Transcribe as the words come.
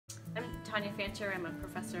I'm Tonya Fancher. I'm a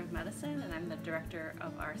professor of medicine and I'm the director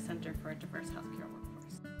of our Center for a Diverse Healthcare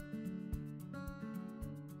Workforce.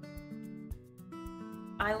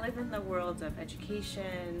 I live in the world of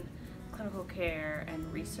education, clinical care,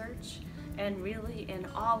 and research, and really in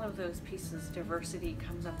all of those pieces diversity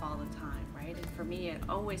comes up all the time, right? And for me it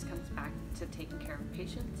always comes back to taking care of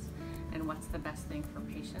patients and what's the best thing for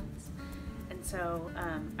patients. And so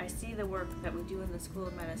I see the work that we do in the School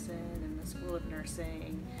of Medicine and the School of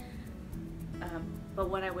Nursing, but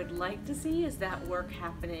what I would like to see is that work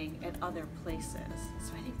happening at other places.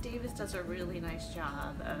 So I think Davis does a really nice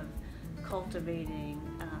job of cultivating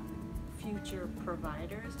future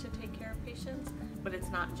providers to take care of patients, but it's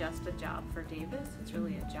not just a job for Davis, it's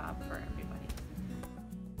really a job for everybody.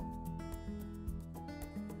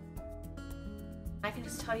 I can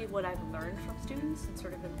just tell you what I've learned from students and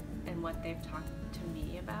sort of and what they've talked to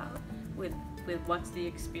me about with what's the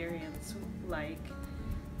experience like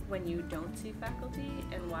when you don't see faculty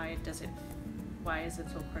and why is it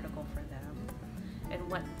so critical for them.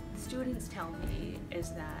 And what students tell me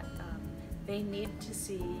is that they need to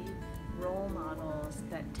see role models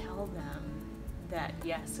that tell them that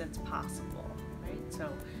yes, it's possible, right? So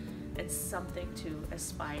it's something to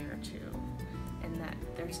aspire to, and that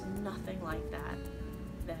there's nothing like that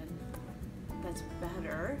that's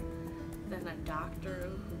better than a doctor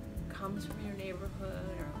who comes from your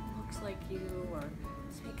neighborhood or looks like you or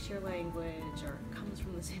speaks your language or comes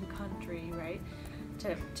from the same country, right?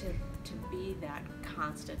 To be that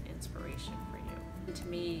constant inspiration for you. And to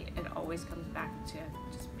me, it always comes back to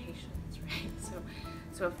just patience, right?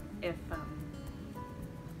 So if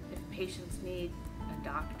patients need a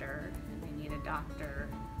doctor and they need a doctor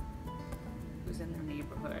who's in their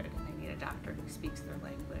neighborhood and they need a doctor who speaks their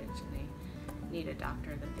language and they need a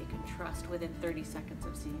doctor that they can trust within 30 seconds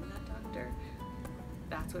of seeing that doctor,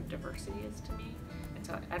 that's what diversity is to me. And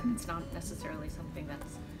so it's not necessarily something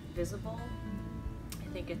that's visible.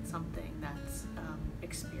 I think it's something that's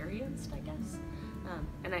experienced, I guess.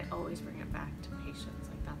 And I always bring it back to patients.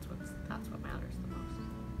 Like that's what matters the most.